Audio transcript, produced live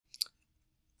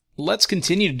let's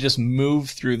continue to just move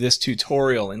through this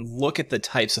tutorial and look at the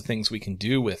types of things we can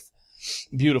do with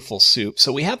Beautiful Soup.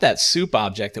 So we have that soup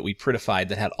object that we prettified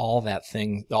that had all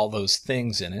those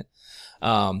things in it.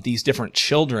 These different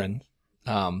children,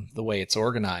 the way it's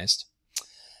organized.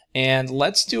 And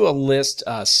let's do a list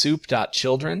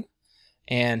soup.children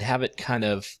and have it kind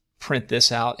of print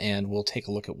this out, and we'll take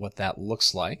a look at what that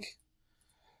looks like.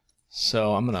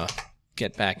 So I'm going to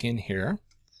get back in here.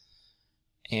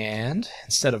 And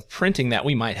instead of printing that,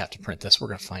 we might have to print this. We're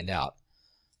going to find out.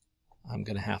 I'm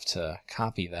going to have to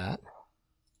copy that.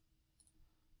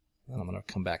 And I'm going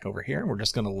to come back over here. We're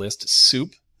just going to list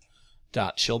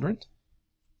soup.children.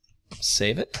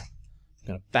 Save it. I'm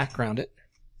going to background it.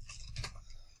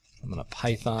 I'm going to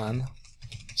Python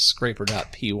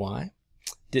scraper.py.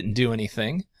 Didn't do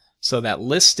anything. So that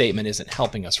list statement isn't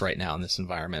helping us right now in this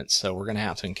environment. So we're going to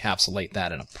have to encapsulate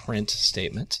that in a print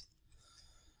statement.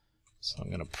 So I'm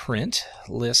going to print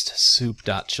list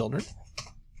soup.children.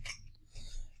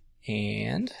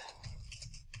 And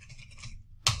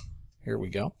here we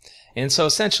go. And so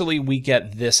essentially we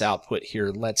get this output here.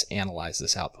 Let's analyze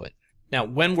this output. Now,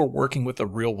 when we're working with a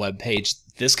real web page,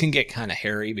 this can get kind of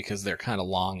hairy because they're kind of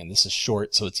long and this is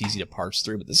short, so it's easy to parse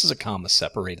through. But this is a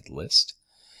comma-separated list.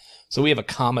 So we have a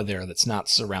comma there that's not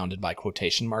surrounded by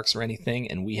quotation marks or anything,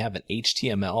 and we have an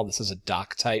HTML. This is a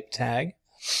doc type tag.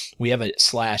 We have a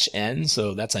 /n,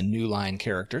 so that's a new line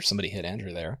character. Somebody hit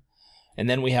enter there. And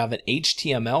then we have an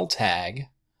HTML tag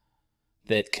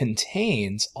that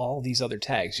contains all these other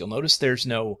tags. You'll notice there's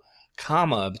no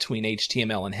comma between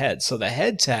HTML and head. So the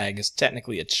head tag is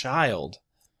technically a child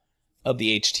of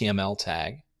the HTML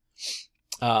tag.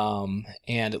 And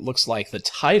it looks like the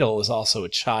title is also a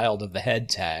child of the head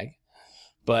tag.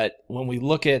 But when we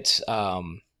look at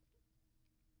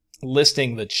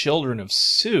listing the children of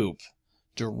soup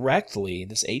directly,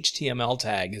 this HTML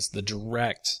tag is the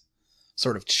direct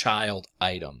sort of child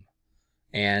item.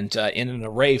 And in an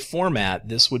array format,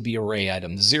 this would be array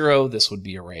item 0, this would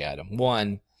be array item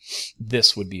 1,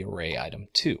 this would be array item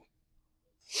 2.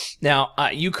 Now,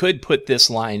 you could put this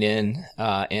line in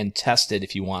and test it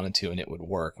if you wanted to, and it would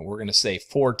work. And we're going to say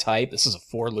for type. This is a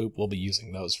for loop. We'll be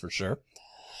using those for sure.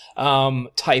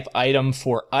 Type item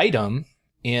for item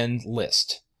in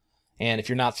list. And if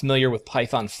you're not familiar with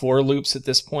Python for loops at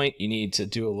this point, you need to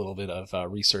do a little bit of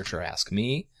research or ask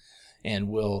me. And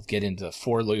we'll get into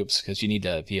for loops because you need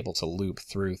to be able to loop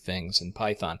through things in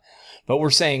Python. But we're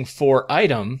saying for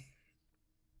item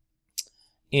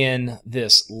in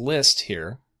this list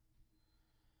here,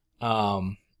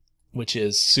 which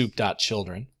is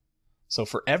soup.children. So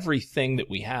for everything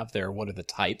that we have there, what are the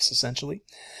types essentially?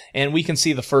 And we can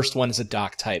see the first one is a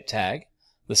doc type tag.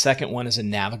 The second one is a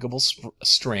navigable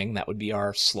string. That would be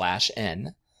our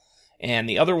 /n. And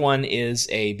the other one is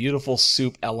a beautiful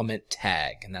soup element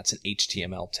tag, and that's an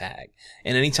HTML tag.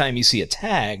 And anytime you see a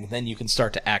tag, then you can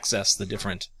start to access the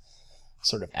different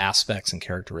sort of aspects and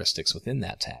characteristics within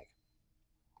that tag.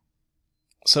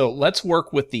 So let's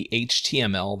work with the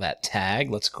HTML, that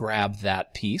tag. Let's grab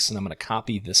that piece, and I'm going to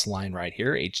copy this line right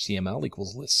here, HTML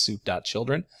equals list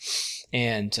soup.children.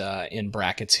 And in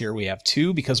brackets here we have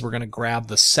 2 because we're going to grab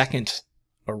the second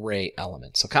array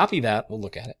element. So copy that, we'll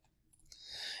look at it.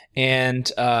 And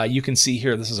you can see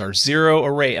here, this is our 0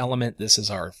 array element, this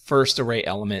is our first array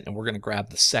element, and we're going to grab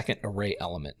the second array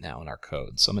element now in our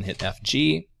code. So I'm going to hit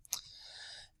FG,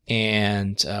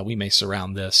 and we may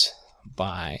surround this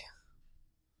by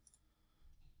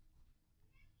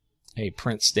a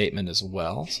print statement as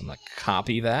well. So I'm going to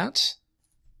copy that.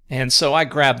 And so I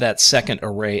grab that second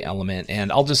array element, and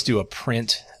I'll just do a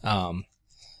print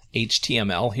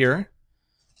HTML here.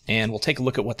 And we'll take a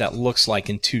look at what that looks like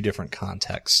in 2 different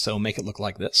contexts. So make it look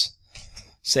like this.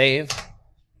 Save,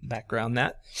 background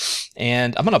that.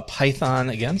 And I'm going to Python,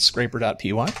 again,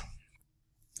 scraper.py.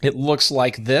 It looks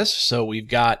like this. So we've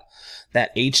got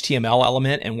that HTML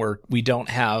element, and we don't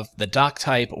have the doc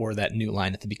type or that new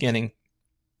line at the beginning.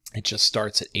 It just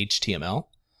starts at HTML.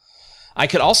 I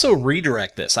could also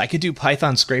redirect this. I could do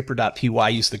Python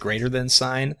scraper.py, use the greater than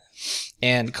sign,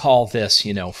 and call this,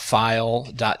 file.txt.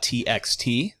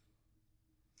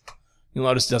 You'll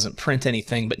notice it doesn't print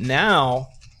anything, but now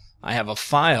I have a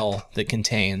file that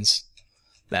contains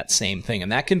that same thing, and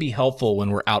that can be helpful when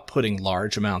we're outputting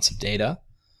large amounts of data.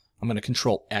 I'm going to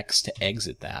Control X to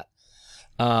exit that.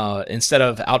 Instead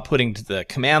of outputting to the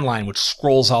command line, which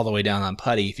scrolls all the way down on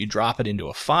PuTTY, if you drop it into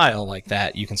a file like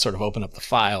that, you can sort of open up the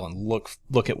file and look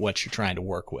at what you're trying to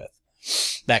work with.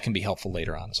 That can be helpful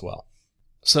later on as well.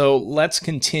 So let's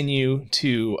continue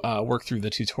to work through the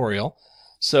tutorial.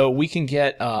 So we can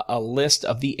get a list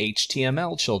of the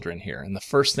HTML children here. And the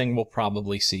first thing we'll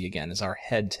probably see again is our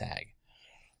head tag.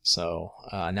 So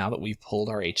now that we've pulled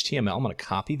our HTML, I'm going to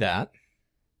copy that,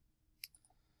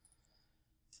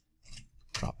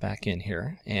 drop back in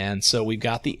here, and so we've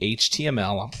got the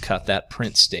HTML. I'll cut that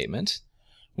print statement.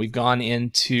 We've gone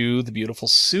into the beautiful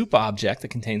soup object that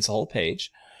contains the whole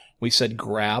page. We said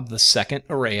grab the second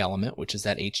array element, which is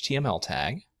that HTML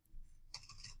tag.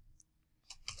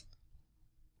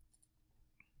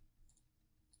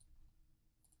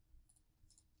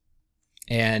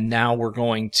 And now we're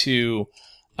going to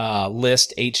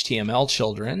list HTML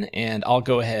children, and I'll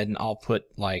go ahead and I'll put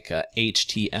like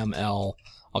HTML.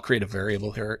 I'll create a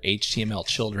variable here, HTML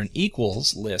children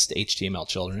equals list HTML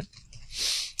children,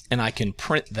 and I can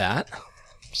print that.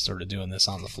 Sort of doing this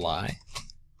on the fly.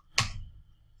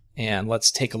 And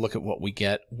let's take a look at what we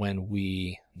get when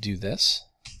we do this.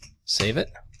 Save it.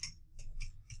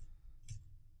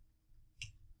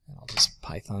 And I'll just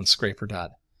Python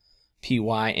scraper.py,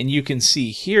 and you can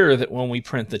see here that when we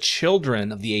print the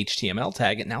children of the HTML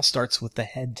tag, it now starts with the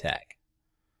head tag.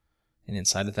 And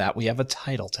inside of that we have a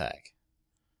title tag,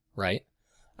 right?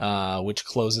 Which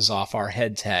closes off our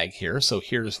head tag here. So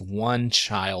here's one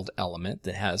child element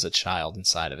that has a child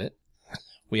inside of it.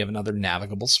 We have another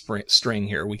navigable string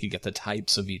here. We could get the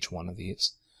types of each one of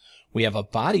these. We have a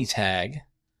body tag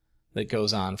that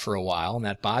goes on for a while, and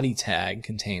that body tag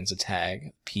contains a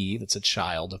tag, P, that's a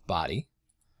child of body.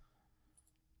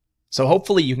 So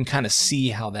hopefully you can kind of see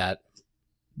how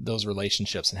those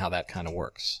relationships and how that kind of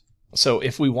works. So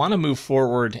if we want to move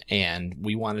forward and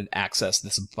we want to access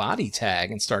this body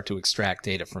tag and start to extract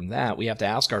data from that, we have to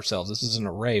ask ourselves, this is an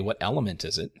array, what element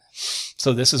is it?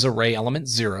 So this is array element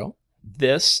 0.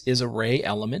 This is array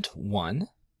element 1.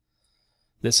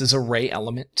 This is array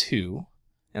element 2.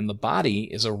 And the body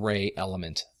is array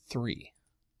element 3.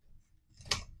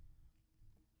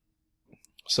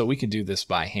 So we could do this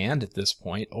by hand at this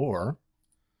point, or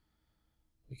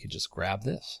we could just grab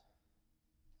this.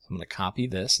 So I'm going to copy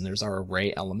this, and there's our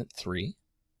array element 3.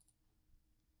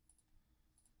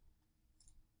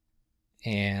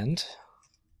 And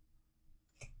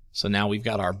so now we've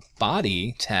got our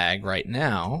body tag right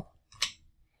now.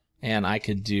 And I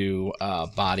could do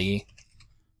body,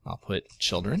 I'll put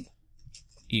children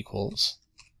equals,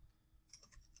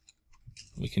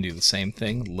 we can do the same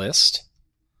thing, list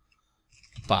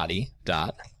body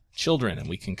dot children, and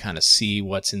we can kind of see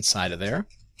what's inside of there.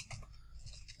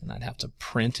 And I'd have to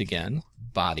print again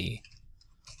body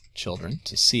children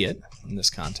to see it in this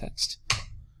context.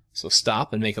 So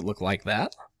stop and make it look like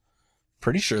that.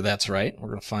 Pretty sure that's right. We're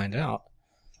going to find out.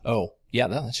 Oh, yeah,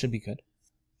 that should be good.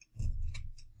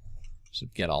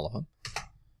 Should get all of them.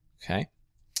 Okay.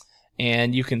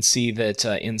 And you can see that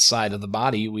inside of the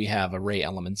body we have array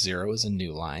element 0 is a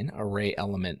new line. Array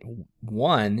element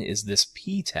 1 is this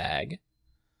P tag.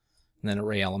 And then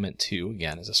array element 2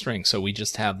 again is a string. So we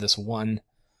just have this one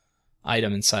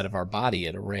item inside of our body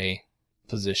at array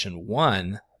position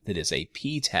 1 that is a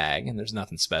P tag, and there's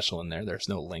nothing special in there. There's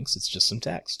no links. It's just some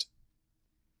text.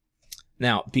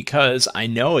 Now, because I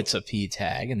know it's a P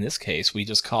tag, in this case, we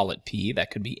just call it P. That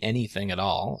could be anything at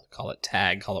all. Call it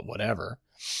tag, call it whatever.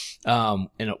 And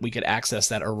we could access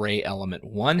that array element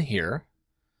 1 here,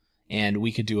 and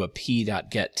we could do a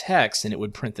p.getText, and it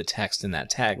would print the text in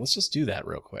that tag. Let's just do that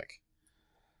real quick.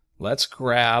 Let's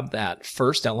grab that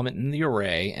first element in the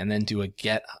array and then do a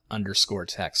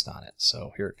get_text on it.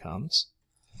 So here it comes.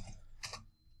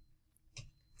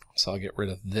 So I'll get rid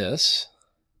of this.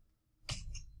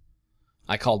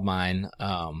 I called mine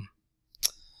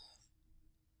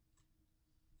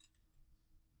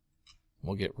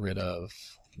we'll get rid of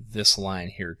this line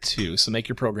here too. So make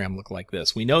your program look like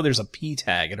this. We know there's a P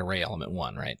tag at array element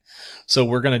 1, right? So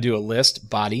we're going to do a list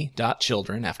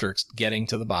body.children after getting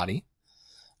to the body.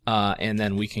 And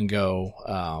then we can go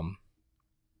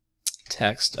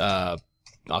text, I'll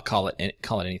call it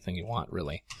anything you want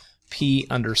really.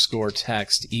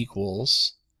 P_text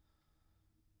equals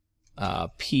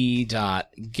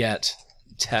p.getText.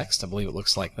 I believe it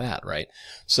looks like that, right?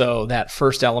 So that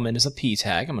first element is a P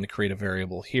tag. I'm going to create a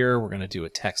variable here. We're going to do a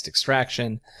text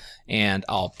extraction, and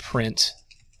I'll print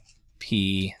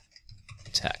P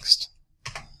text.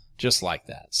 Just like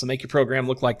that. So make your program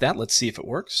look like that. Let's see if it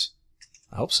works.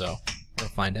 I hope so. We'll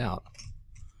find out.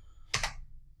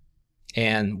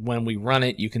 And when we run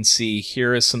it, you can see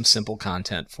here is some simple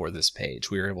content for this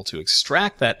page. We are able to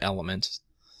extract that element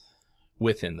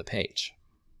within the page.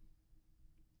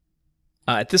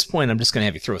 At this point, I'm just going to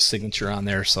have you throw a signature on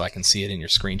there so I can see it in your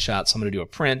screenshot. So I'm going to do a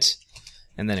print,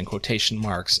 and then in quotation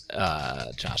marks,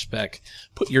 Josh Beck,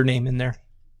 put your name in there.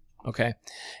 Okay,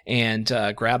 and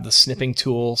grab the snipping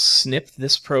tool, snip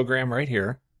this program right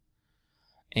here,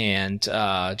 and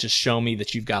just show me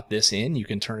that you've got this in. You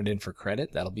can turn it in for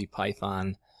credit. That'll be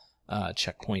Python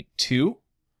checkpoint 2.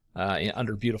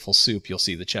 Under Beautiful Soup, you'll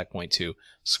see the checkpoint 2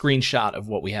 screenshot of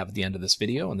what we have at the end of this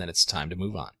video, and then it's time to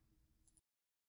move on.